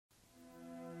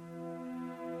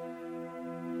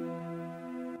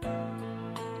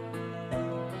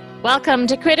Welcome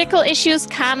to Critical Issues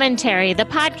Commentary, the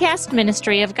podcast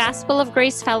ministry of Gospel of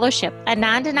Grace Fellowship, a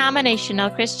non-denominational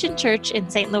Christian church in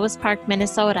St. Louis Park,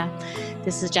 Minnesota.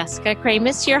 This is Jessica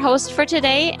Kramis, your host for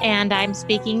today, and I'm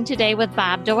speaking today with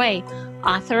Bob DeWay,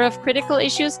 author of Critical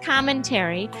Issues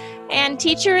Commentary and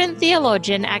teacher and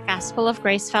theologian at Gospel of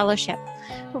Grace Fellowship.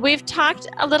 We've talked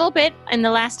a little bit in the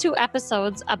last two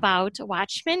episodes about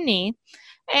Watchman,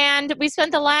 and we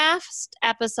spent the last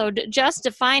episode just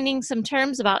defining some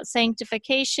terms about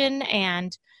sanctification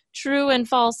and true and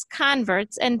false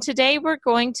converts. And today we're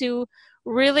going to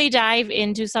really dive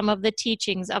into some of the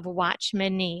teachings of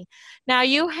Watchman. Now,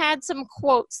 you had some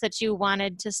quotes that you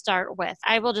wanted to start with.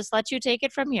 I will just let you take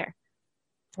it from here.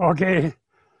 Okay.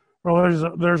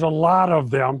 Well, there's a lot of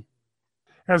them.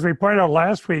 As we pointed out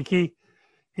last week, he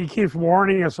keeps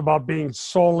warning us about being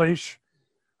soulish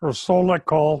or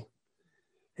soulical.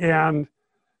 And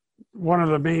one of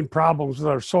the main problems with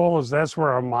our soul is that's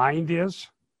where our mind is.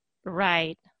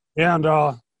 Right. And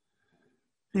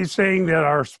he's saying that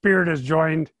our spirit is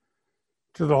joined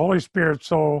to the Holy Spirit,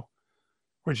 so,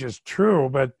 which is true,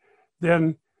 but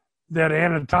then that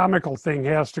anatomical thing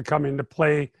has to come into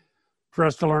play for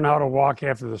us to learn how to walk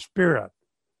after the Spirit.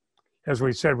 As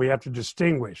we said, we have to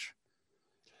distinguish.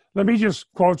 Let me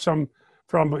just quote some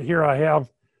from here. I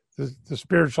have the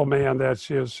Spiritual Man,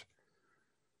 that's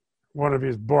one of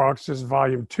his books. This is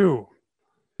volume 2.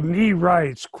 And he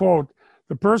writes, quote,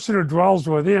 "The person who dwells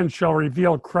within shall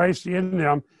reveal Christ in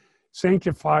them,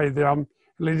 sanctify them,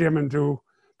 and lead them into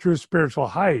true spiritual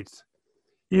heights.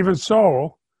 Even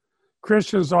so,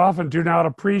 Christians often do not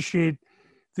appreciate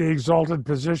the exalted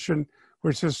position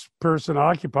which this person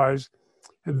occupies,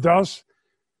 and thus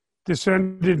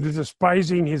descend into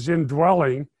despising his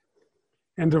indwelling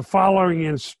and to following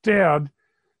instead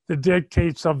the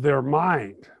dictates of their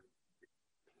mind.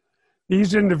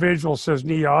 These individuals, says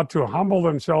Nee, ought to humble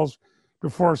themselves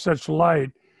before such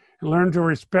light and learn to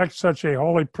respect such a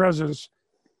holy presence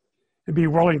and be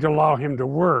willing to allow him to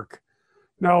work."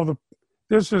 Now,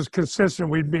 this is consistent.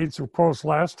 We made some quotes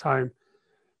last time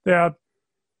that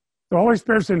the Holy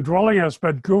Spirit's indwelling us,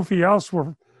 but goofy us,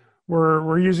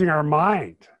 we're using our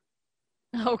mind.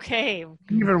 Okay.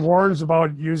 He even warns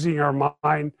about using our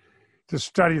mind to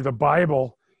study the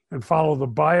Bible and follow the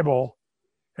Bible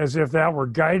as if that were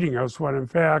guiding us, when in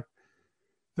fact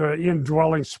the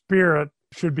indwelling Spirit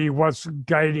should be what's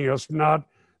guiding us, not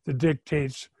the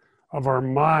dictates of our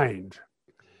mind.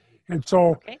 And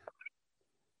so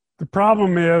the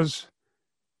problem is,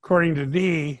 according to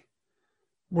Nee,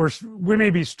 we may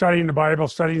be studying the Bible,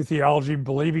 studying theology,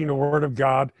 believing the Word of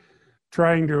God,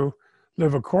 trying to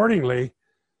live accordingly,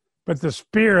 but the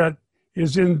Spirit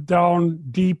is down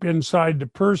deep inside the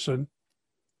person.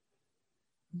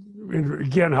 And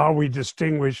again, how we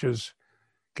distinguish is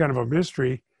kind of a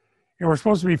mystery. And we're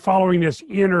supposed to be following this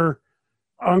inner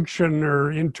unction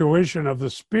or intuition of the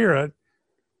Spirit,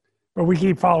 but we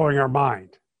keep following our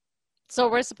mind. So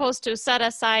we're supposed to set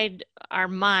aside our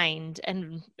mind,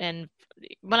 and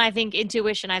when I think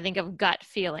intuition, I think of gut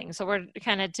feeling. So we're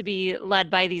kind of to be led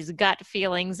by these gut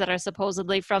feelings that are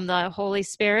supposedly from the Holy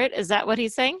Spirit. Is that what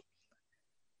he's saying?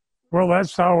 Well,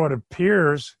 that's how it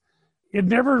appears. It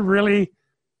never really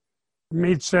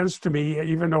made sense to me,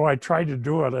 even though I tried to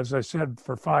do it, as I said,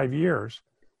 for 5 years.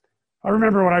 I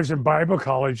remember when I was in Bible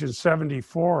college in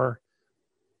 74,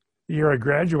 the year I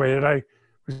graduated, I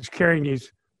was carrying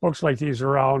these books like these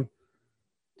around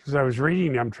because I was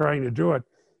reading them, trying to do it.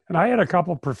 And I had a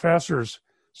couple professors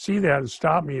see that and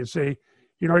stop me and say,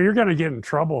 you're going to get in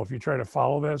trouble if you try to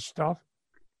follow that stuff.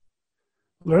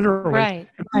 Literally. Right.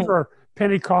 And these were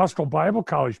Pentecostal Bible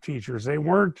college teachers. They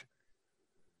weren't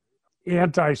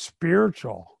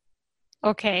anti-spiritual.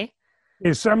 Okay. The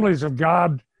Assemblies of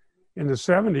God in the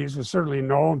 70s was certainly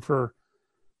known for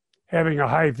having a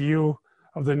high view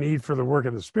of the need for the work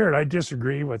of the Spirit. I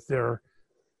disagree with their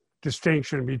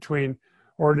distinction between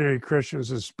ordinary Christians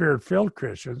and Spirit-filled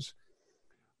Christians.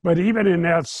 But even in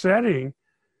that setting,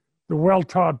 the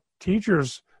well-taught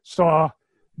teachers saw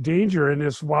danger in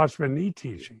this Watchman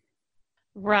teaching.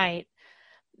 Right.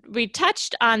 We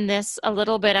touched on this a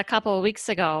little bit a couple of weeks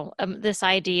ago, this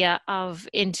idea of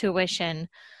intuition,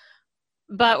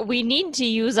 but we need to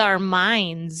use our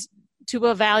minds to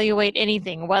evaluate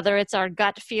anything, whether it's our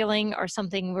gut feeling or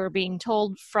something we're being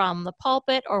told from the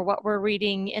pulpit or what we're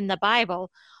reading in the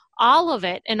Bible. All of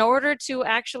it, in order to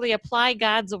actually apply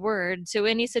God's word to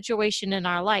any situation in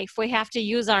our life, we have to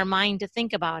use our mind to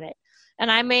think about it.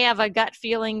 And I may have a gut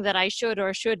feeling that I should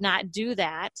or should not do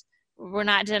that. We're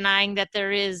not denying that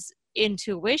there is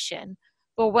intuition,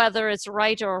 but whether it's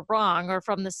right or wrong or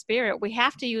from the Spirit, we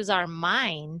have to use our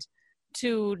mind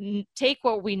take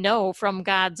what we know from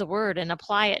God's word and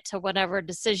apply it to whatever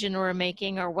decision we're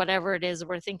making or whatever it is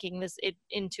we're thinking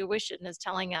intuition is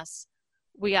telling us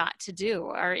we ought to do.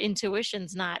 Our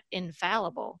intuition's not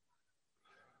infallible.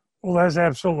 Well, that's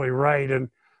absolutely right. And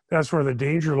that's where the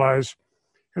danger lies.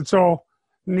 And so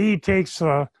Nee takes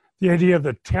the idea of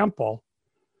the temple.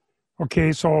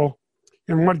 Okay, so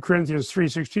in 1 Corinthians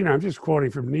 3:16, I'm just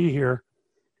quoting from Nee here.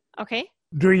 Okay.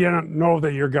 Do you not know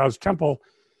that you're God's temple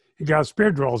and God's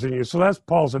Spirit dwells in you? So that's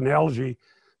Paul's analogy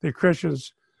that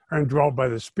Christians are indwelled by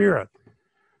the Spirit.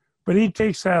 But he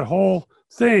takes that whole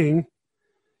thing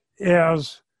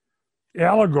as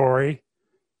allegory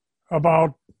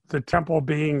about the temple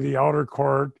being the outer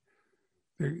court,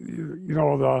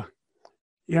 the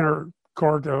inner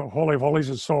court, the Holy of Holies,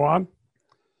 and so on.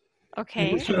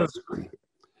 Okay. And he says,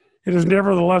 it is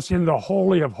nevertheless in the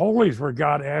Holy of Holies where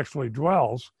God actually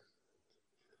dwells,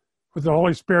 with the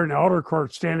Holy Spirit in the outer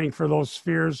court standing for those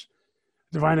spheres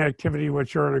of divine activity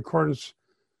which are in accordance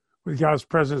with God's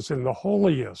presence in the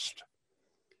holiest.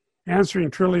 Answering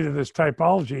truly to this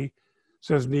typology,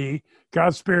 says Nee,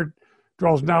 God's Spirit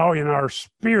dwells now in our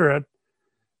spirit,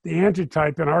 the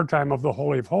antitype in our time of the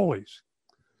Holy of Holies.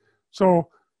 So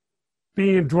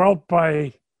being indwelt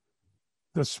by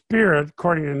the Spirit,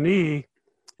 according to Nee,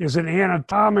 is an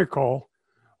anatomical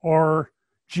or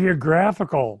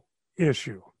geographical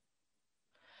issue.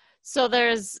 So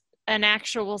there's an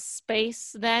actual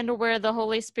space then where the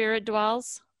Holy Spirit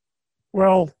dwells?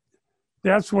 Well,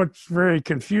 that's what's very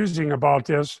confusing about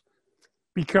this,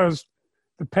 because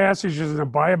the passages in the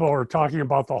Bible are talking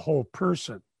about the whole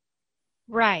person.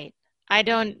 Right. I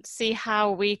don't see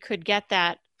how we could get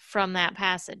that from that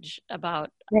passage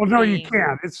about. Well, no, you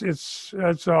can't.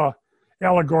 It's a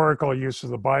allegorical use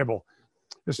of the Bible.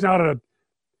 It's not a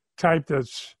type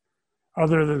that's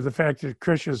other than the fact that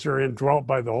Christians are indwelt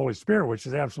by the Holy Spirit, which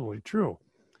is absolutely true.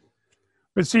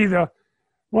 But see,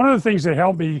 one of the things that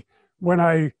helped me when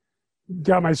I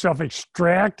got myself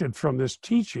extracted from this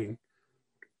teaching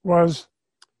was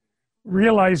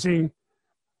realizing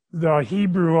the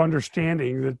Hebrew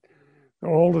understanding that the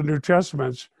Old and New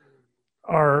Testaments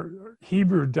are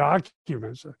Hebrew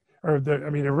documents, they're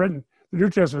written, the New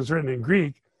Testament's written in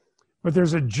Greek, but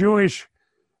there's a Jewish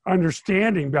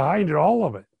understanding behind all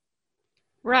of it.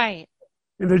 Right.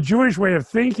 In the Jewish way of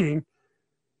thinking,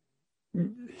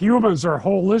 humans are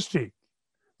holistic.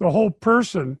 The whole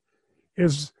person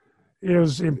is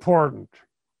important.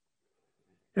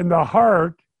 And the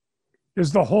heart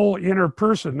is the whole inner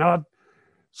person, not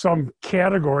some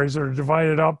categories that are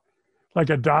divided up like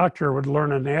a doctor would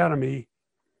learn anatomy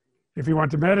if he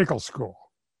went to medical school.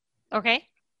 Okay.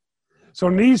 So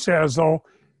Nee says, though,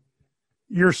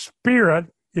 your spirit,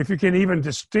 if you can even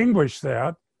distinguish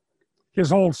that, his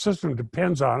whole system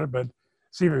depends on it, but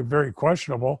it's even very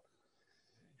questionable,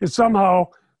 is somehow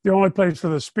the only place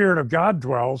where the Spirit of God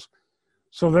dwells.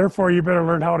 So therefore, you better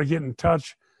learn how to get in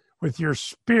touch with your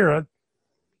spirit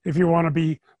if you want to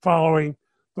be following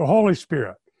the Holy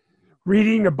Spirit.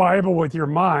 Reading the Bible with your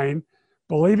mind,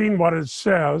 believing what it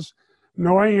says,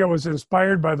 knowing it was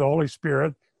inspired by the Holy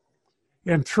Spirit,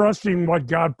 and trusting what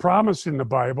God promised in the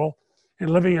Bible and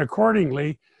living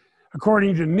accordingly,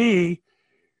 according to Nee,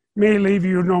 may leave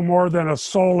you no more than a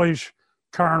soulish,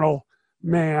 carnal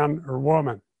man or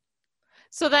woman.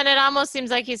 So then it almost seems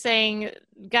like he's saying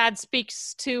God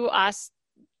speaks to us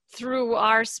through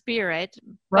our spirit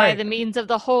by the means of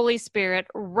the Holy Spirit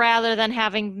rather than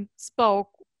having spoke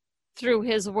through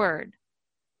his word.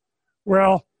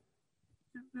 Well,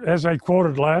 as I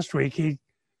quoted last week,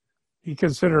 he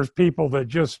considers people that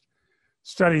just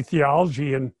study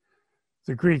theology and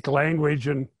the Greek language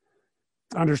and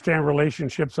understand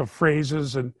relationships of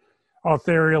phrases and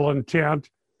authorial intent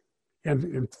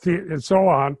and so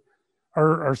on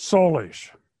are soulish.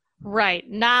 Right.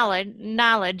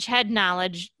 Knowledge, head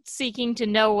knowledge, seeking to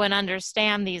know and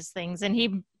understand these things.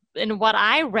 And in what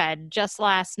I read just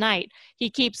last night, he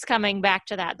keeps coming back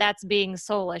to that. That's being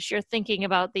soulish. You're thinking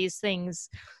about these things.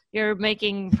 You're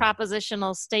making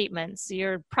propositional statements.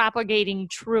 You're propagating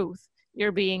truth.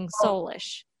 You're being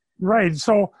soulish. Right.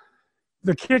 So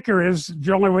the kicker is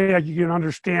the only way you can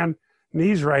understand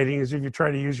Nee's writing is if you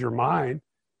try to use your mind.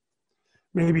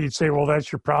 Maybe you'd say, well, that's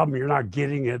your problem. You're not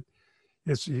getting it.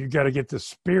 You got to get the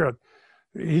Spirit.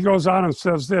 He goes on and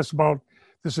says this about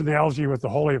this analogy with the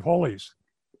Holy of Holies.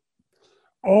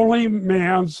 Only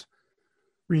man's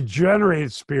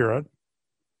regenerated spirit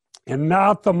and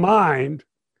not the mind,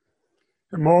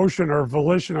 emotion, or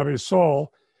volition of his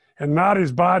soul, and not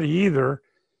his body either,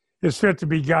 is fit to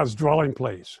be God's dwelling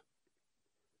place.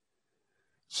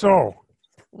 So,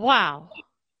 wow.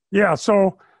 Yeah,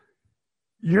 so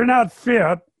you're not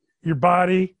fit your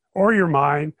body or your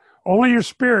mind. Only your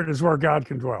spirit is where God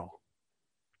can dwell.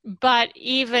 But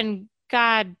even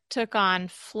God took on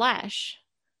flesh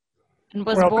and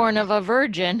was Well, born of a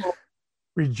virgin.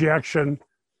 rejection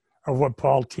of what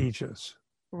Paul teaches.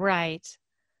 Right.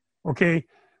 Okay,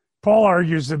 Paul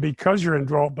argues that because you're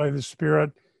indwelt by the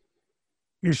Spirit,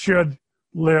 you should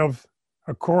live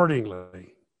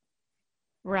accordingly.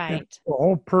 Right. And the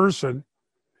whole person,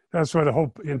 that's what the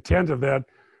whole intent of that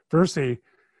verse they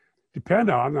depend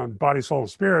on body, soul, and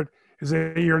spirit, is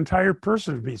that your entire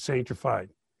person to be sanctified.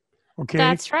 Okay?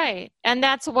 That's right. And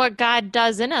that's what God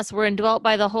does in us. We're indwelt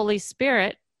by the Holy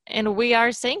Spirit, and we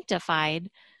are sanctified,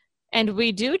 and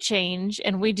we do change,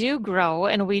 and we do grow,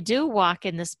 and we do walk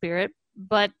in the Spirit,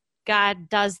 but God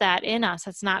does that in us.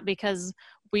 It's not because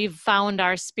we've found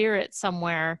our spirit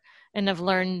somewhere and have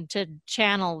learned to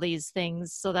channel these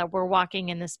things so that we're walking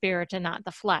in the Spirit and not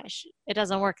the flesh. It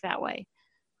doesn't work that way.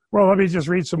 Well, let me just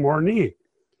read some more knee.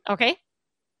 Okay.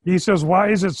 He says, why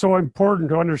is it so important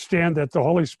to understand that the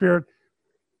Holy Spirit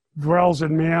dwells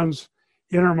in man's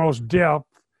innermost depth,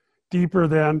 deeper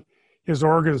than his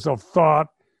organs of thought,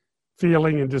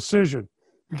 feeling, and decision?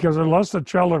 Because unless the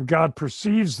child of God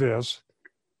perceives this,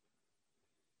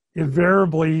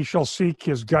 invariably he shall seek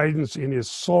his guidance in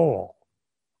his soul.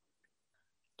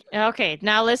 Okay,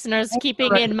 now listeners,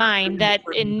 keeping in mind that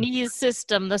in Nee's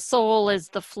system, the soul is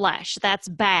the flesh. That's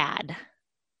bad.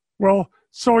 Well,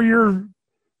 so you're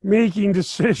making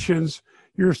decisions,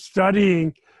 you're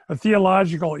studying, a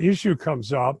theological issue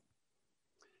comes up,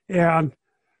 and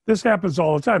this happens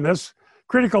all the time. This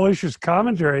critical issues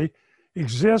commentary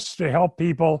exists to help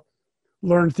people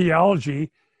learn theology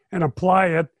and apply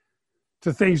it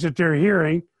to things that they're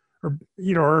hearing, or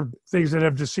or things that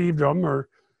have deceived them, or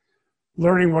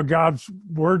learning what God's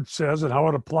word says and how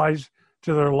it applies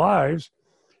to their lives.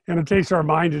 And it takes our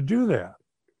mind to do that.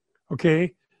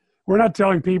 Okay? We're not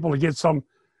telling people to get some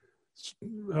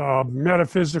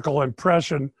metaphysical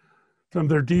impression from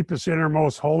their deepest,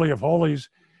 innermost holy of holies,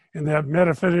 and that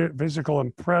metaphysical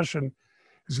impression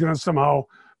is going to somehow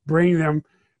bring them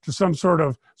to some sort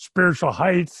of spiritual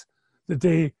heights that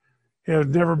they have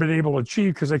never been able to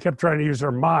achieve because they kept trying to use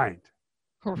their mind.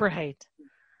 Right.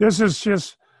 This is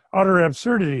just utter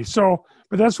absurdity. So,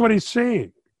 but that's what he's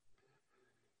saying.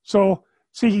 So,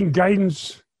 seeking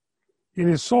guidance in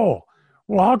his soul.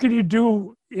 Well, how can you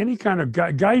do any kind of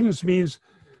guidance? Means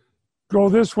go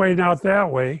this way, not that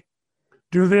way.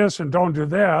 Do this and don't do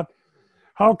that.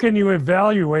 How can you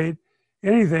evaluate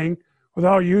anything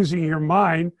without using your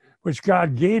mind, which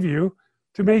God gave you,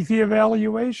 to make the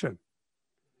evaluation?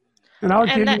 And how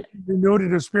can you be renewed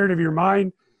in the spirit of your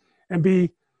mind and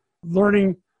be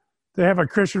learning to have a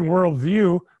Christian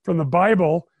worldview from the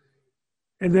Bible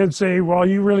and then say, well,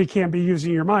 you really can't be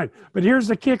using your mind. But here's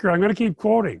the kicker. I'm going to keep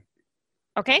quoting.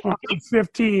 Okay.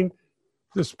 15,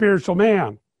 the spiritual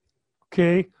man.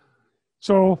 Okay.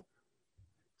 So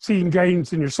seeking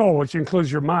guidance in your soul, which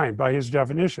includes your mind by his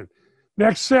definition.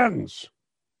 Next sentence.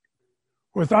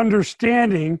 With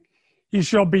understanding, he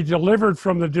shall be delivered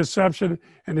from the deception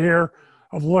and error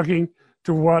of looking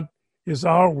to what is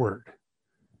outward.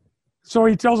 So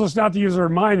he tells us not to use our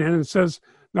mind and says,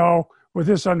 no, with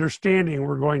this understanding,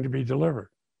 we're going to be delivered.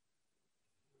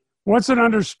 What's an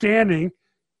understanding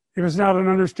if it's not an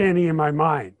understanding in my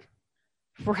mind?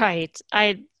 Right.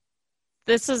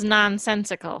 This is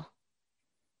nonsensical.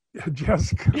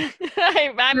 Jessica.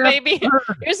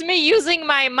 Here's me using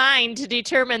my mind to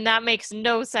determine that makes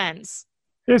no sense.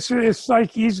 It's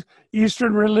like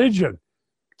Eastern religion.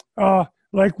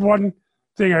 Like one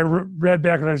thing I read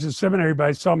back when I was in seminary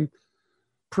by some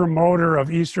promoter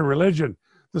of Eastern religion,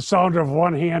 the sound of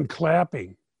one hand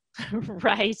clapping.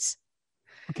 Right.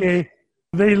 Okay.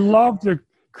 They love to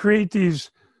create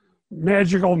these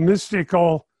magical,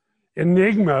 mystical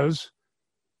enigmas,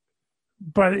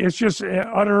 but it's just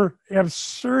utter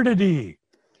absurdity.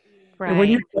 Right. And when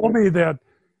you told me that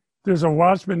there's a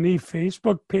Watchman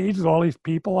Facebook page with all these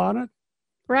people on it.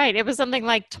 Right. It was something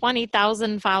like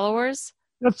 20,000 followers.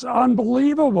 That's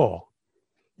unbelievable.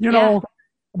 You know,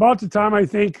 about the time I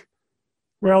think,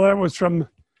 well, that was from,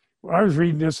 I was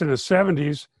reading this in the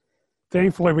 70s.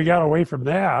 Thankfully, we got away from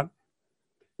that.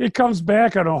 It comes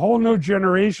back and a whole new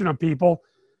generation of people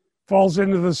falls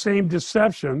into the same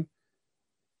deception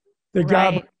that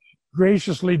God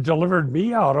graciously delivered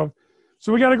me out of.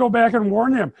 So we got to go back and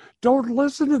warn them. Don't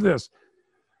listen to this.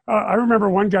 I remember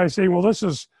one guy saying, well, this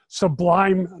is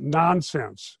sublime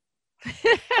nonsense.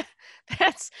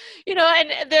 That's,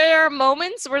 and there are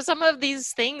moments where some of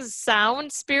these things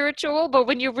sound spiritual, but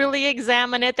when you really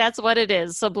examine it, that's what it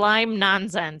is, sublime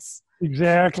nonsense.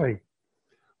 Exactly.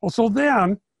 Well, so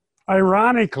then,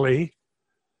 ironically,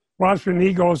 Watchman,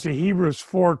 he goes to Hebrews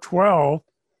 4:12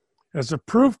 as a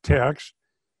proof text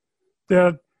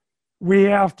that we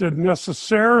have to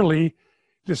necessarily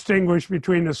distinguish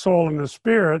between the soul and the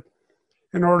spirit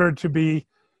in order to be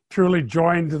truly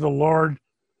joined to the Lord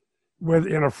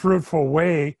in a fruitful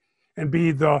way and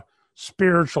be the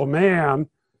spiritual man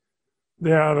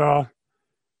that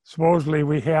supposedly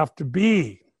we have to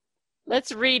be.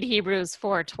 Let's read Hebrews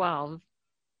 4:12.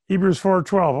 Hebrews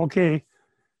 4:12. Okay,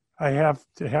 I happen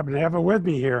to have it with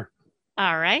me here.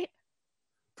 All right.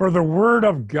 For the word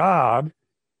of God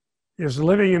is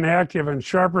living and active and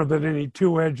sharper than any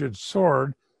two-edged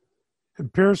sword,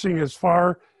 and piercing as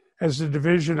far as the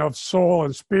division of soul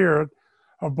and spirit,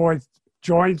 of both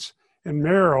joints and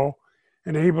marrow,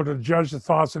 and able to judge the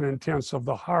thoughts and intents of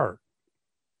the heart.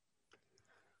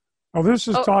 Now, this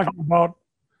is talking about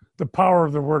the power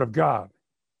of the Word of God.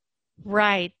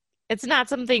 Right. It's not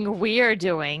something we are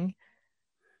doing.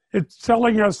 It's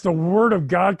telling us the Word of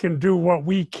God can do what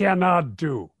we cannot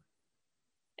do.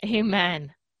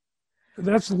 Amen.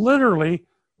 That's literally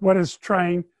what it's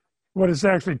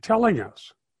actually telling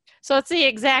us. So it's the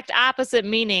exact opposite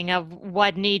meaning of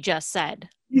what Nee just said.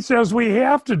 He says we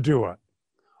have to do it,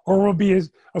 or we'll be a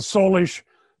soulish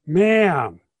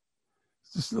man.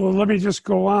 So let me just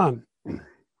go on.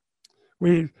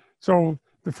 So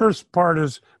the first part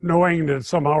is knowing that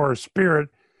somehow our spirit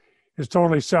is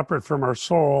totally separate from our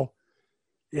soul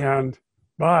and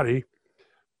body.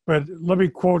 But let me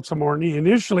quote some more.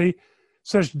 Initially,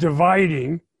 such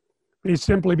dividing may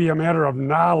simply be a matter of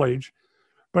knowledge,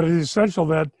 but it is essential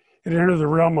that it enter the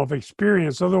realm of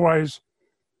experience. Otherwise,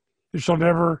 it shall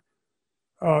never,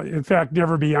 in fact,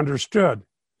 never be understood.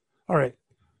 All right.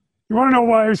 You want to know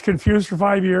why I was confused for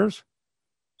 5 years?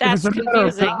 That's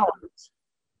confusing.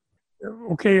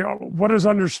 Okay, what does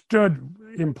understood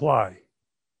imply?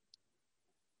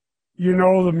 You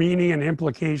know the meaning and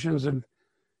implications and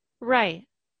right.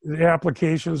 the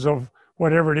applications of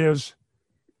whatever it is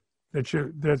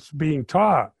that's being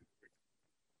taught.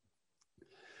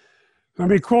 Let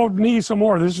me quote Nee some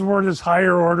more. This is where this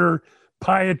higher order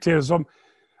pietism.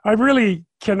 I really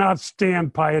cannot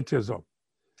stand pietism.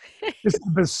 It's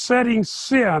the besetting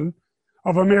sin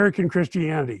of American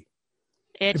Christianity.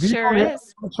 It sure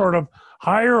is. Some sort of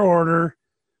higher order,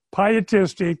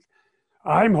 pietistic,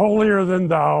 I'm holier than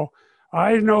thou,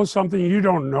 I know something you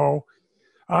don't know,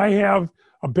 I have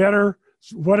a better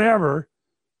whatever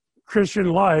Christian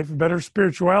life, better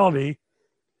spirituality,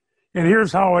 and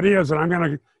here's how it is, and I'm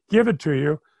going to give it to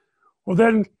you. Well,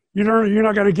 then you're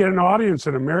not going to get an audience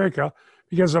in America,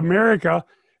 because America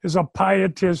is a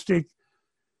pietistic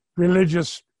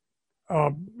religious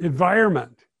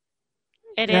environment.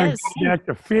 It is. Back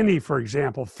to Finney, for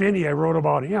example. Finney, I wrote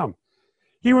about him.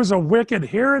 He was a wicked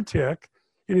heretic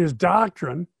in his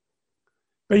doctrine,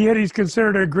 but yet he's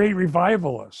considered a great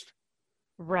revivalist.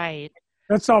 Right.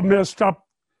 That's how messed up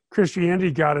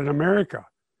Christianity got in America.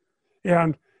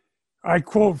 And I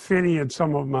quote Finney in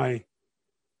some of my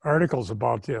articles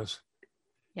about this.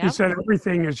 Yep. He said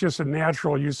everything is just a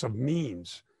natural use of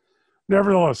means.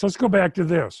 Nevertheless, let's go back to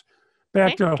this.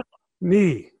 Back to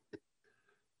Nee.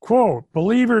 Quote,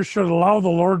 believers should allow the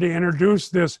Lord to introduce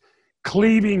this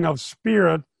cleaving of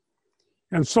spirit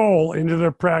and soul into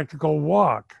their practical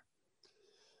walk.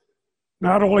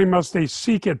 Not only must they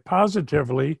seek it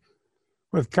positively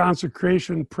with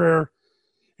consecration, prayer,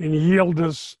 and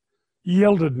yieldedness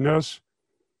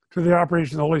to the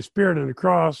operation of the Holy Spirit and the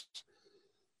cross,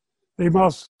 they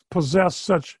must possess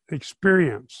such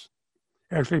experience,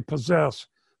 actually possess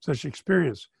such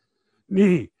experience.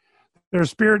 Their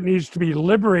spirit needs to be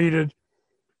liberated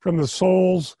from the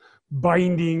soul's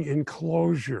binding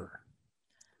enclosure.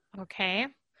 Okay.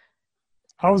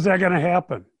 How is that going to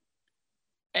happen?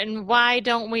 And why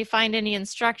don't we find any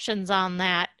instructions on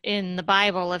that in the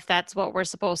Bible if that's what we're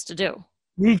supposed to do?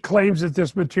 He claims that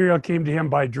this material came to him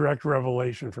by direct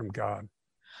revelation from God.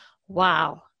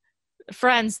 Wow.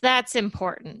 Friends, that's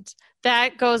important.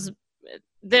 That goes,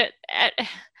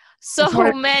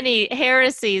 so many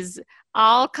heresies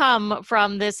all come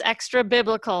from this extra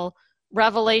biblical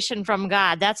revelation from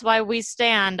God. That's why we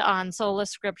stand on sola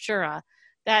scriptura,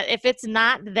 that if it's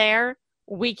not there,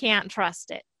 we can't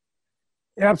trust it.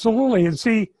 Absolutely. And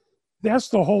see, that's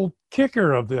the whole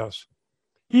kicker of this.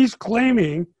 He's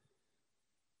claiming,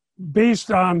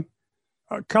 based on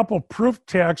a couple proof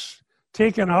texts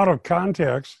taken out of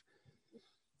context,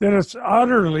 that it's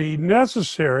utterly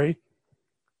necessary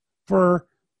for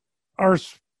our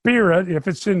spirit, if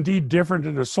it's indeed different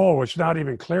in the soul, which is not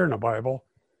even clear in the Bible,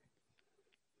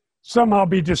 somehow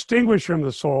be distinguished from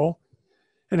the soul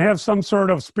and have some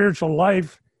sort of spiritual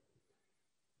life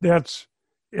that's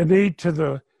innate to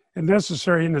the and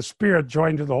necessary in the Spirit,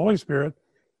 joined to the Holy Spirit,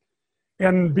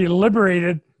 and be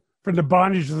liberated from the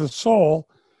bondage of the soul,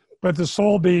 but the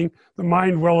soul being the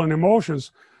mind, will, and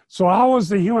emotions. So how is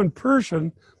the human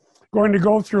person going to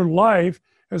go through life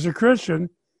as a Christian,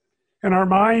 and our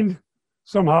mind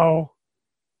somehow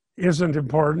isn't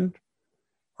important?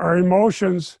 Our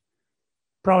emotions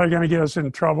probably going to get us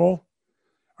in trouble.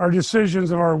 Our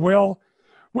decisions of our will,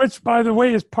 which, by the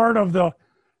way, is part of the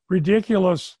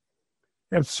ridiculous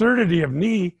absurdity of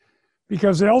Nee,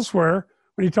 because elsewhere,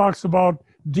 when he talks about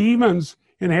demons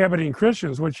inhabiting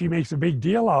Christians, which he makes a big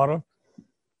deal out of,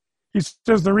 he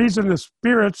says the reason the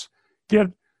spirits get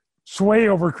sway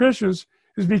over Christians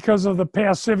is because of the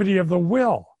passivity of the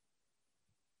will.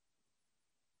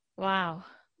 Wow.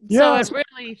 Yeah, So it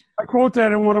really... I quote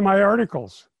that in one of my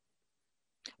articles.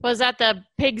 Was that the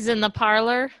pigs in the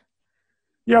parlor?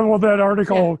 Yeah, well, that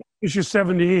article, issue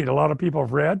 78, a lot of people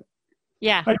have read.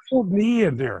 Yeah. I quote Nee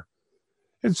in there.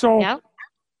 And so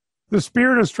the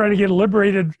spirit is trying to get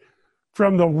liberated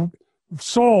from the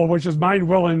soul, which is mind,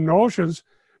 will, and emotions.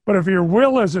 But if your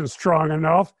will isn't strong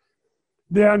enough,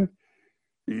 then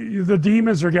the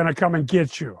demons are going to come and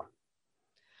get you.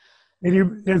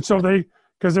 And so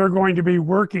because they're going to be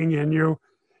working in you.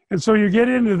 And so you get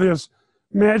into this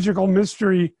magical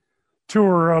mystery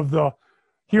tour of the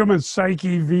human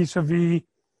psyche vis-a-vis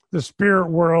the spirit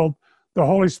world, the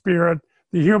Holy Spirit,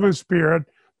 the human spirit,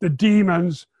 the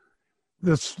demons,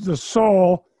 the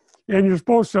soul, and you're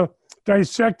supposed to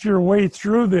dissect your way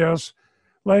through this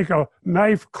like a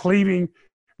knife cleaving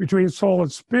between soul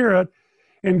and spirit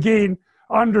and gain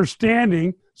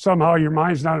understanding. Somehow your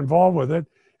mind's not involved with it.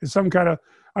 It's some kind of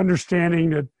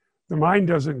understanding that the mind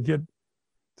doesn't get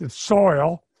the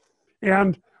soil.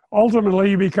 And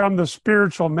ultimately you become the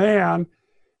spiritual man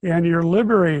and you're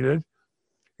liberated.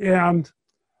 And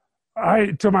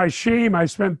to my shame, I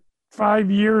spent 5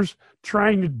 years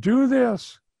trying to do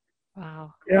this.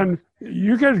 Wow. And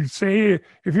you could say,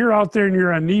 if you're out there and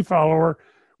you're a Nee follower,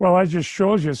 well, that just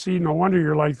shows you, see, no wonder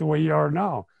you're like the way you are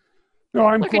now.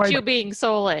 No, Look at you being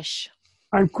soulish.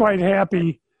 I'm quite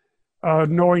happy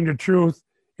knowing the truth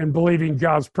and believing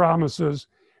God's promises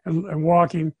and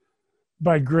walking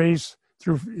by grace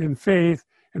in faith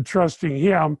and trusting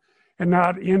Him and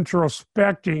not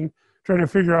introspecting, trying to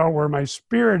figure out where my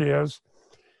spirit is.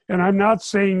 And I'm not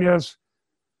saying this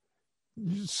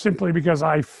simply because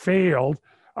I failed.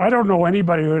 I don't know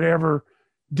anybody who ever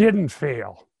didn't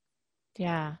fail.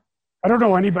 Yeah. I don't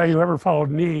know anybody who ever followed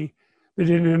Nee that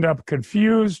didn't end up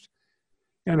confused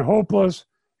and hopeless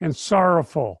and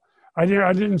sorrowful. I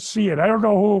didn't see it. I don't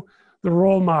know who the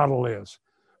role model is.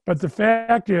 But the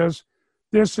fact is,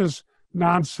 this is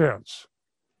nonsense.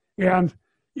 And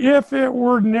if it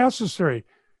were necessary,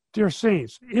 dear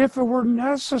saints, if it were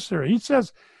necessary, he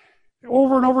says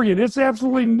over and over again, it's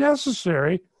absolutely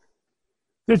necessary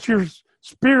that your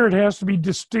spirit has to be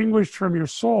distinguished from your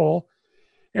soul,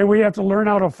 and we have to learn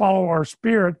how to follow our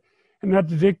spirit and not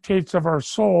the dictates of our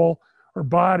soul or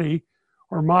body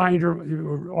or mind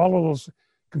or all of those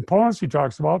components he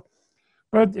talks about.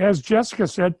 But as Jessica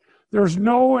said, there's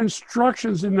no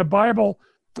instructions in the Bible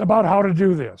about how to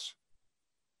do this.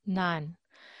 None.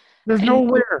 There's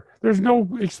nowhere. There's no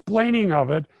explaining of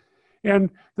it.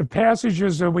 And the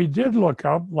passages that we did look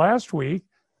up last week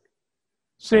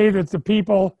say that the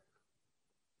people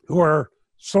who are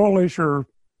soulish or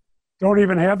don't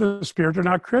even have the Spirit are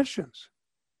not Christians.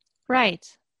 Right.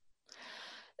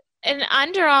 And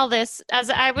under all this, as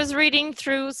I was reading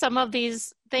through some of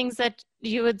these things that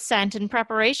you had sent in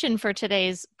preparation for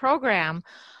today's program,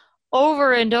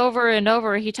 over and over and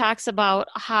over, he talks about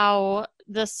how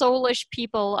the soulish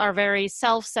people are very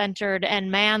self-centered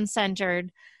and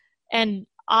man-centered and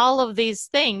all of these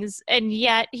things. And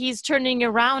yet he's turning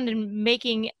around and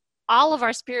making all of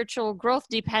our spiritual growth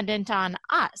dependent on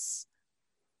us.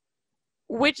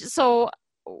 Which is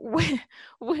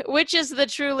the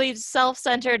truly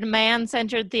self-centered,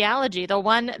 man-centered theology, the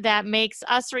one that makes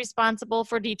us responsible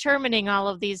for determining all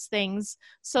of these things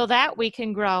so that we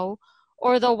can grow,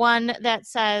 or the one that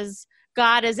says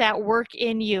God is at work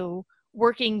in you,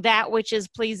 working that which is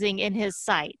pleasing in His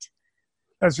sight?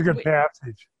 That's a good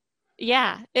passage.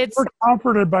 Yeah. We're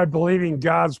comforted by believing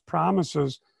God's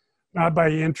promises, not by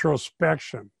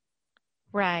introspection.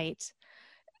 Right.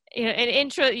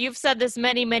 You've said this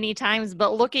many, many times,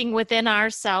 but looking within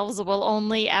ourselves will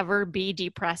only ever be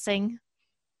depressing.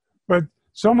 But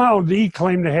somehow Nee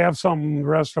claimed to have something the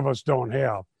rest of us don't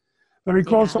have. Let me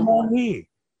quote some more Nee.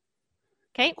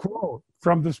 Okay. Quote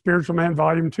from The Spiritual Man,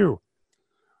 Volume 2.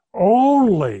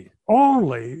 Only,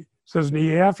 says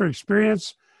Nee, after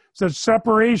experience such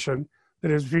separation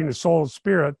that is between the soul and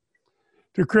spirit,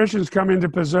 do Christians come into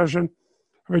possession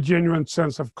of a genuine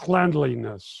sense of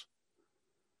cleanliness.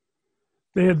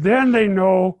 Then they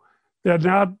know that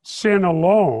not sin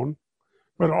alone,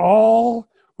 but all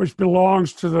which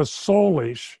belongs to the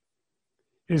soulish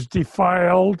is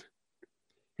defiled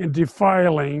and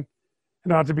defiling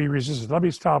and ought to be resisted. Let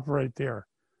me stop right there.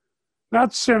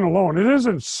 Not sin alone. It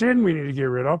isn't sin we need to get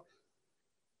rid of.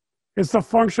 It's the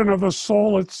function of the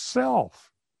soul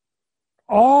itself.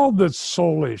 All that's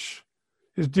soulish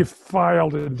is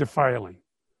defiled and defiling.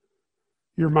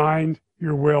 Your mind,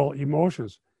 your will,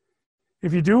 emotions.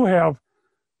 If you do have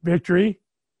victory,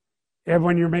 and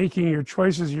when you're making your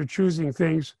choices, you're choosing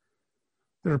things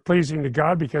that are pleasing to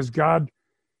God because God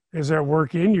is at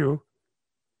work in you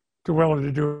to will and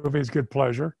to do of his good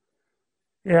pleasure.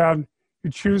 And you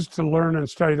choose to learn and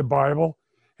study the Bible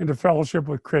and to fellowship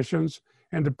with Christians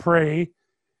and to pray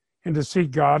and to seek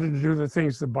God and to do the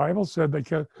things the Bible said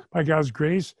because by God's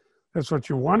grace, that's what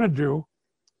you want to do.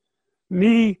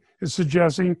 Nee is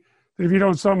suggesting that if you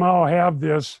don't somehow have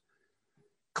this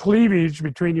cleavage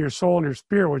between your soul and your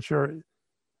spirit, which are,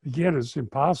 again, is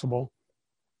impossible,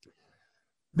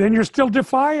 then you're still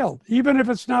defiled, even if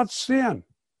it's not sin.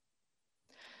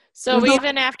 So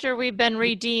even after we've been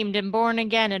redeemed and born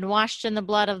again and washed in the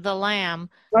blood of the Lamb.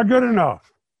 Not good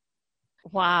enough.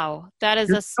 Wow, that is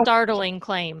a startling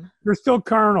claim. You're still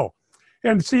carnal.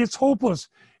 And see, it's hopeless.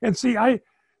 And see,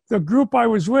 the group I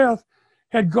was with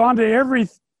had gone to every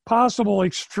possible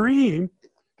extreme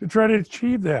to try to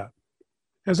achieve that.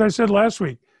 As I said last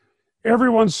week,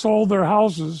 everyone sold their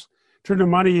houses, turned the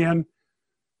money in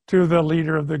to the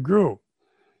leader of the group.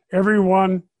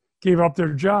 Everyone gave up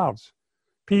their jobs.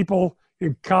 People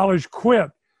in college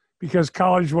quit because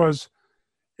college was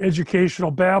educational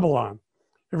Babylon.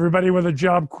 Everybody with a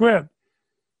job quit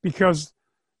because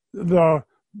the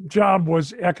job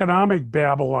was economic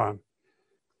Babylon.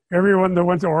 Everyone that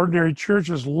went to ordinary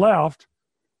churches left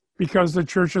because the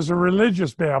church is a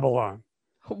religious Babylon.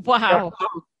 Wow.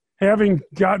 Having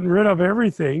gotten rid of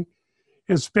everything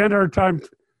and spent our time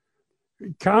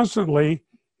constantly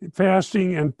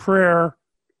fasting and prayer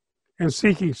and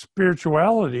seeking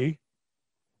spirituality,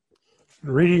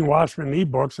 reading Watchman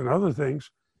e-books and other things,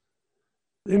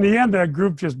 in the end, that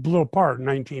group just blew apart in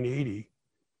 1980.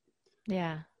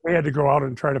 Yeah. We had to go out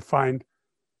and try to find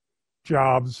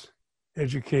jobs,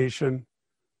 education,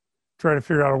 try to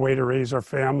figure out a way to raise our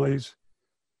families.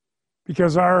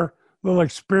 Because our little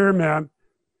experiment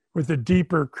with the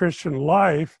deeper Christian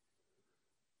life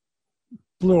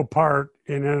blew apart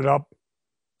and ended up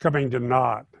coming to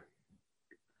naught.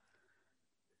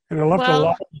 And it left a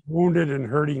lot of wounded and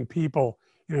hurting people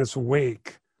in its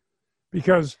wake.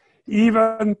 Because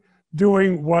even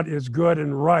doing what is good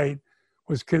and right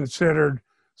was considered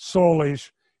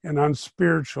soulish and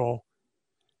unspiritual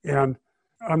and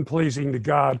unpleasing to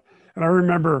God. And I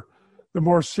remember the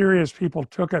more serious people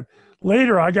took it.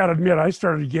 Later, I got to admit, I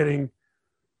started getting,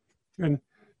 and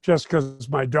Jessica's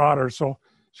my daughter, so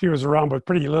she was around, but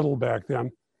pretty little back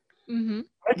then.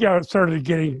 Mm-hmm. Started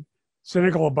getting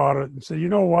cynical about it and said, you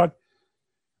know what?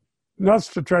 Nuts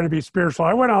to try to be spiritual.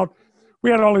 I went out, we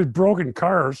had all these broken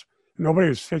cars, and nobody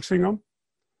was fixing them.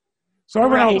 So I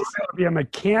went out to be a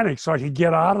mechanic so I could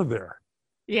get out of there.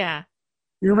 Yeah.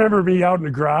 You remember me out in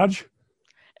the garage?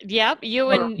 Yep,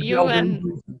 you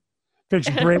and fix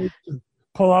brakes, and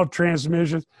pull out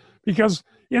transmissions. Because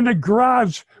in the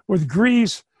garage with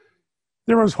grease,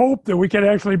 there was hope that we could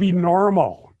actually be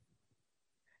normal.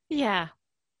 Yeah.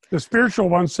 The spiritual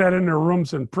ones sat in their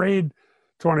rooms and prayed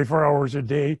 24 hours a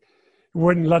day,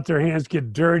 wouldn't let their hands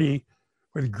get dirty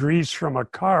with grease from a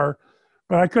car,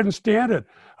 but I couldn't stand it.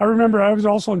 I remember I was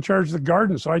also in charge of the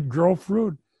garden, so I'd grow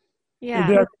fruit. Yeah.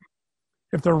 And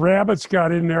if the rabbits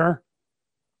got in there,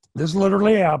 this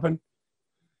literally happened.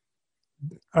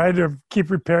 I had to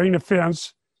keep repairing the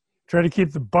fence, try to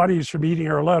keep the bunnies from eating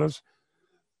our lettuce.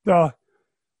 The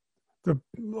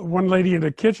one lady in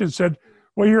the kitchen said,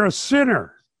 well, you're a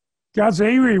sinner. God's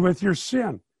angry with your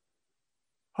sin.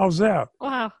 How's that?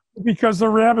 Wow. Because the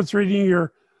rabbits are eating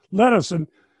your lettuce. And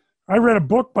I read a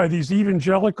book by these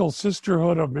evangelical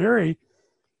Sisterhood of Mary,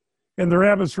 and the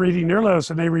rabbits were eating their lettuce,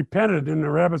 and they repented, and the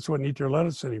rabbits wouldn't eat their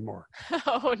lettuce anymore.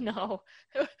 Oh, no.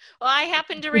 Well, I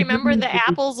happen to remember the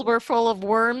apples were full of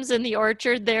worms in the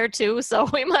orchard there, too, so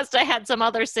we must have had some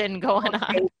other sin going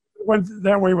on. It went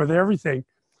that way with everything.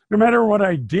 No matter what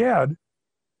I did,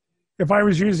 if I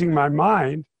was using my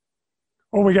mind,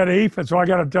 oh, we got aphids, so I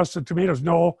got to dust the tomatoes.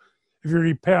 No, if you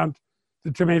repent,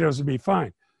 the tomatoes will be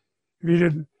fine. If you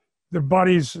didn't, the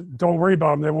bunnies, don't worry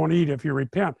about them. They won't eat if you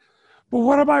repent. But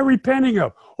what am I repenting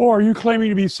of? Oh, are you claiming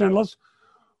to be sinless?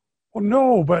 Well,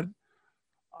 no, but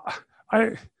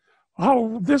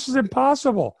oh, this is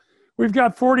impossible. We've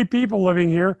got 40 people living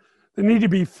here that need to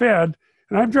be fed,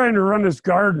 and I'm trying to run this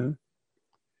garden,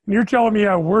 and you're telling me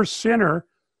I'm a worse sinner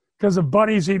because the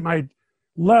bunnies eat my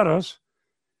lettuce,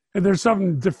 and there's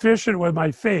something deficient with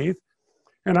my faith,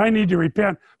 and I need to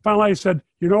repent. Finally, I said,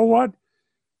 you know what?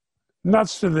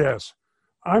 Nuts to this.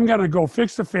 I'm going to go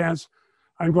fix the fence.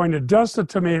 I'm going to dust the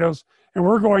tomatoes, and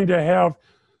we're going to have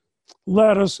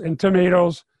lettuce and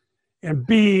tomatoes and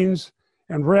beans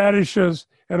and radishes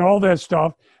and all that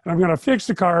stuff. And I'm going to fix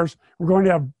the cars. We're going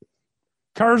to have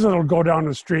cars that'll go down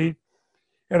the street.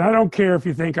 And I don't care if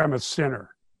you think I'm a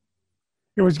sinner.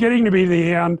 It was getting to be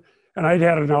the end, and I'd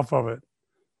had enough of it.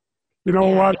 You know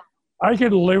what? I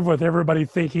can live with everybody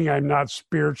thinking I'm not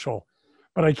spiritual,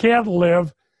 but I can't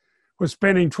live with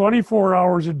spending 24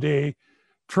 hours a day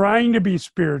trying to be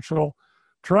spiritual,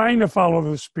 trying to follow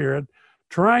the Spirit,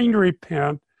 trying to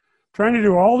repent, trying to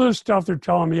do all this stuff they're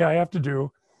telling me I have to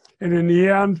do. And in the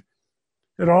end,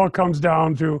 it all comes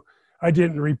down to I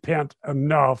didn't repent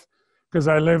enough because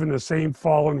I live in the same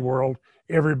fallen world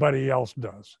everybody else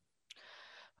does.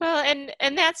 Well,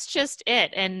 and that's just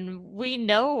it. And we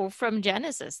know from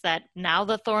Genesis that now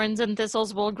the thorns and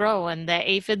thistles will grow and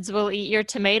the aphids will eat your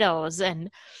tomatoes. And,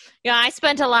 I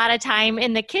spent a lot of time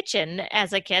in the kitchen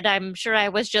as a kid. I'm sure I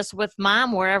was just with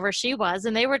mom wherever she was,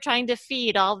 and they were trying to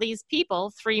feed all these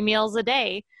people 3 meals a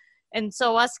day. And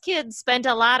so us kids spent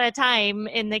a lot of time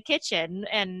in the kitchen,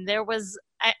 and there was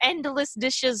endless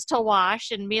dishes to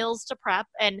wash and meals to prep.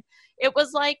 And it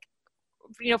was like,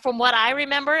 from what I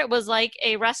remember, it was like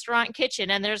a restaurant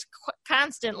kitchen, and there's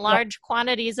constant large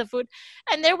quantities of food.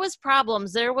 And there was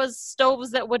problems. There was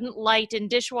stoves that wouldn't light and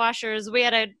dishwashers.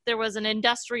 There was an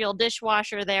industrial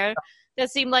dishwasher there that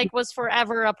seemed like was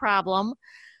forever a problem.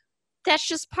 That's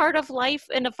just part of life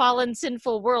in a fallen,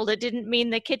 sinful world. It didn't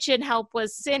mean the kitchen help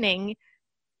was sinning.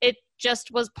 It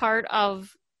just was part of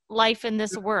life in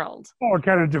this world. Oh, it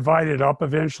kind of divided up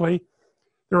eventually.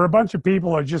 There were a bunch of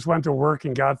people that just went to work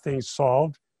and got things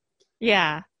solved.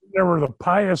 Yeah. There were the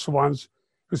pious ones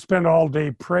who spent all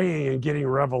day praying and getting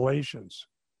revelations.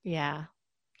 Yeah.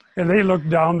 And they looked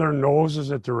down their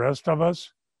noses at the rest of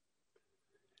us.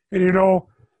 And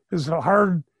as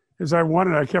hard as I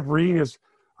wanted, I kept reading this.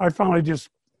 I finally this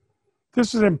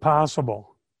is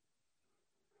impossible.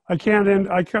 I could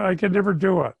never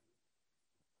do it.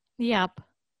 Yep.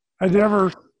 I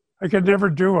could never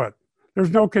do it.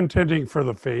 There's no contending for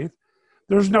the faith.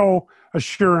 There's no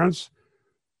assurance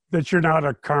that you're not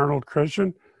a carnal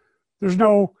Christian. There's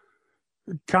no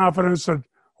confidence that,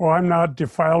 I'm not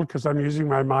defiled because I'm using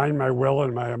my mind, my will,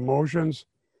 and my emotions.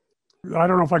 I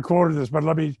don't know if I quoted this, but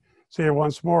let me say it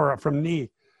once more from Nee.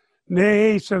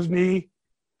 Nay, says Nee,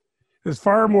 is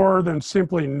far more than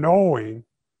simply knowing,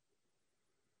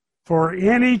 for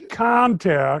any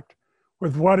contact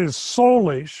with what is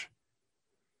soulish,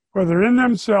 whether in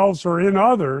themselves or in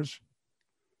others,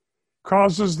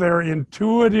 causes their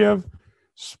intuitive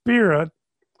spirit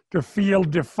to feel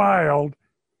defiled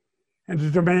and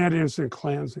to demand instant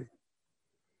cleansing.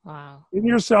 Wow. In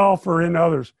yourself or in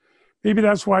others. Maybe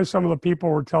that's why some of the people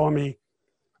were telling me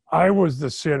I was the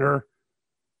sinner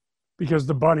because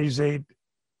the bunnies ate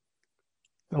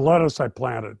the lettuce I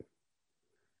planted.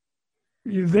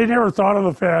 They never thought of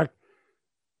the fact,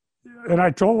 and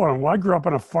I told one of them, I grew up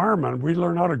on a farm and we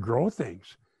learned how to grow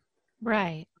things.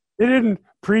 Right. They didn't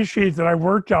appreciate that I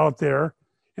worked out there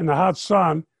in the hot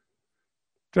sun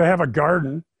to have a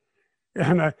garden,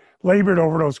 and I labored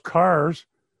over those cars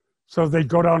so they'd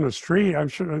go down the street. I'm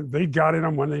sure they got in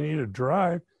them when they needed to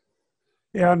drive.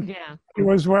 And it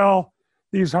was,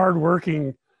 these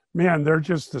hardworking men, they're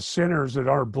just the sinners that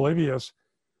are oblivious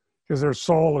because their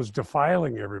soul is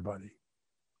defiling everybody.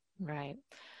 Right.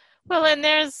 Well,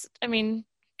 and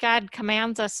God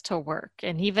commands us to work.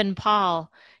 And even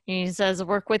Paul, he says,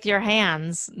 work with your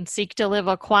hands and seek to live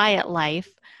a quiet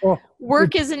life. Well,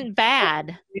 work isn't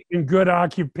bad. In good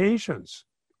occupations.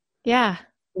 Yeah.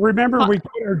 Remember, we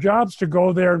quit our jobs to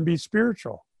go there and be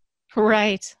spiritual.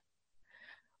 Right.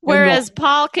 Whereas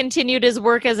Paul continued his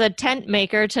work as a tent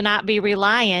maker to not be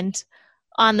reliant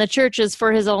on the churches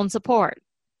for his own support.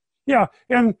 Yeah.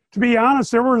 And to be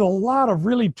honest, there were a lot of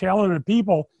really talented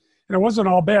people, and it wasn't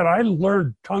all bad. I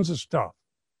learned tons of stuff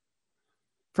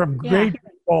from great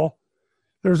people.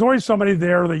 There's always somebody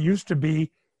there that used to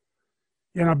be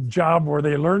in a job where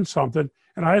they learned something,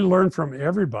 and I learned from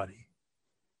everybody.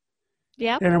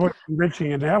 Yeah. And it was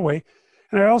enriching in that way.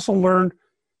 And I also learned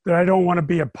that I don't want to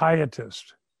be a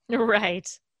pietist. Right.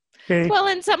 Okay. Well,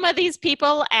 and some of these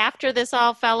people, after this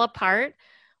all fell apart,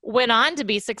 went on to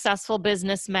be successful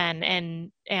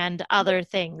businessmen and other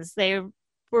things. They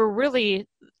were really,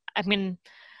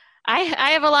 I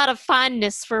have a lot of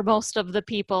fondness for most of the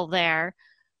people there.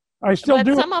 I still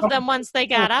do. Some of them, once they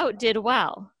got out, did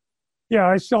well. Yeah,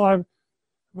 I still have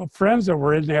friends that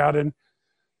were in that. And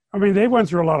I mean, they went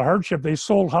through a lot of hardship. They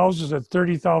sold houses at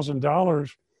 $30,000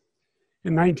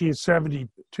 in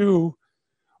 1972,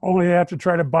 only they have to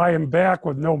try to buy them back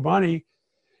with no money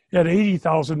at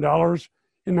 $80,000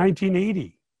 in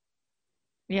 1980.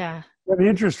 Yeah. And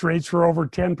interest rates were over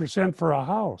 10% for a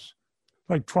house,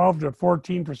 like 12 to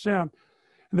 14%. And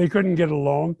they couldn't get a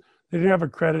loan. They didn't have a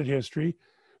credit history.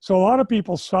 So a lot of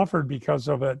people suffered because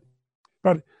of it.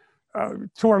 But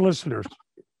to our listeners,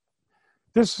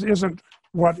 this isn't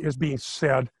what is being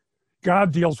said.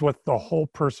 God deals with the whole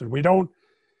person. We don't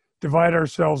divide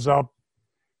ourselves up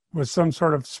with some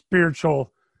sort of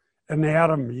spiritual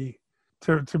anatomy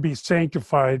to be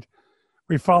sanctified.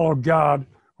 We follow God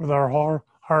with our whole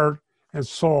heart and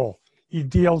soul. He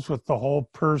deals with the whole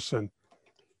person.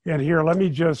 And here, let me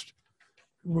just,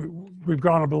 we've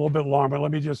gone a little bit long, but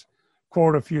let me just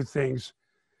quote a few things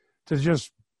to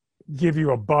just give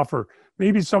you a buffer.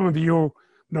 Maybe some of you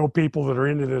know people that are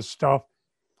into this stuff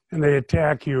and they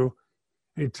attack you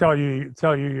and tell you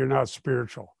you're not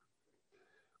spiritual.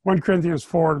 1 Corinthians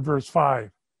 4 verse 5.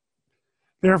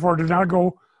 Therefore, do not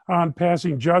go on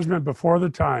passing judgment before the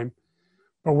time,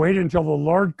 but wait until the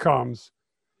Lord comes,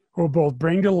 who will both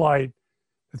bring to light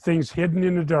the things hidden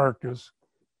in the darkness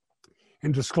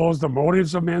and disclose the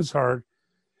motives of men's heart,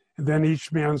 and then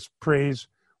each man's praise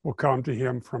will come to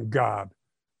him from God.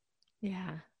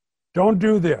 Yeah. Don't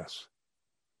do this.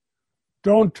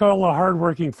 Don't tell a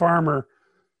hardworking farmer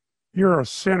you're a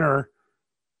sinner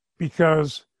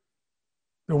because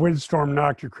the windstorm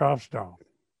knocked your crops down.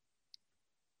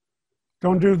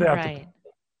 Don't do that. Right.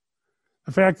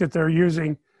 The fact that they're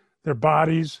using their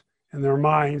bodies and their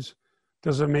minds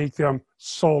doesn't make them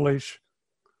soulish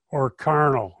or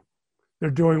carnal. They're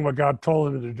doing what God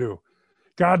told them to do.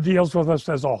 God deals with us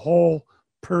as a whole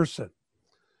person.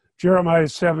 Jeremiah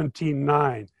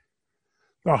 17:9.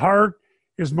 The heart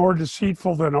is more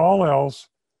deceitful than all else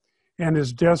and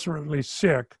is desperately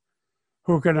sick.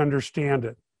 Who can understand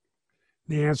it?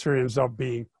 The answer ends up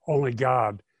being only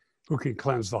God who can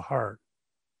cleanse the heart.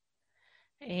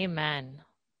 Amen.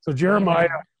 So Jeremiah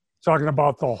Amen. is talking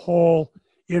about the whole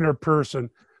inner person,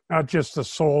 not just the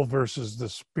soul versus the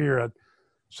spirit.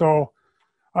 So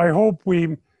I hope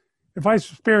if I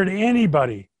spared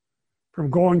anybody from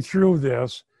going through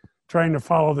this, trying to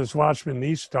follow this Watchman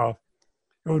Nee stuff,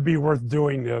 it would be worth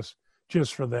doing this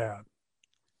just for that.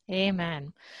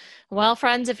 Amen. Well,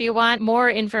 friends, if you want more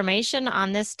information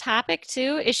on this topic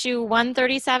too, issue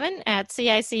 137 at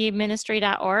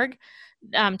cicministry.org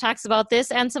talks about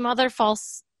this and some other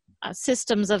false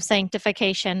systems of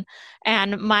sanctification.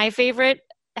 And my favorite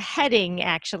heading,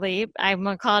 actually, I'm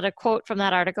going to call it a quote from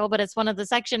that article, but it's one of the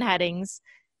section headings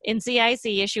in CIC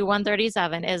issue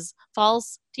 137 is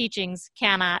false teachings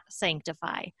cannot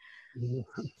sanctify.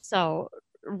 So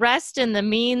rest in the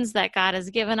means that God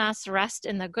has given us, rest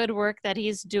in the good work that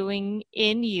he's doing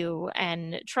in you,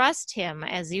 and trust him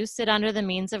as you sit under the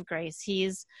means of grace.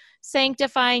 He's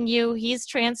sanctifying you. He's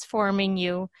transforming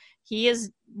you. He is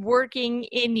working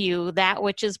in you that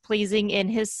which is pleasing in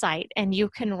his sight, and you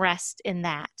can rest in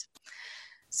that.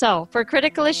 So for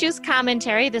Critical Issues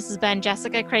Commentary, this has been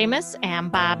Jessica Kramus and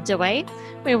Bob DeWay.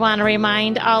 We want to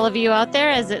remind all of you out there,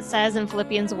 as it says in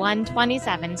Philippians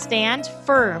 1:27, stand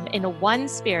firm in one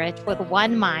spirit with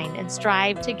one mind and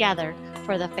strive together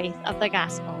for the faith of the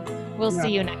gospel. We'll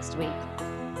see you next week.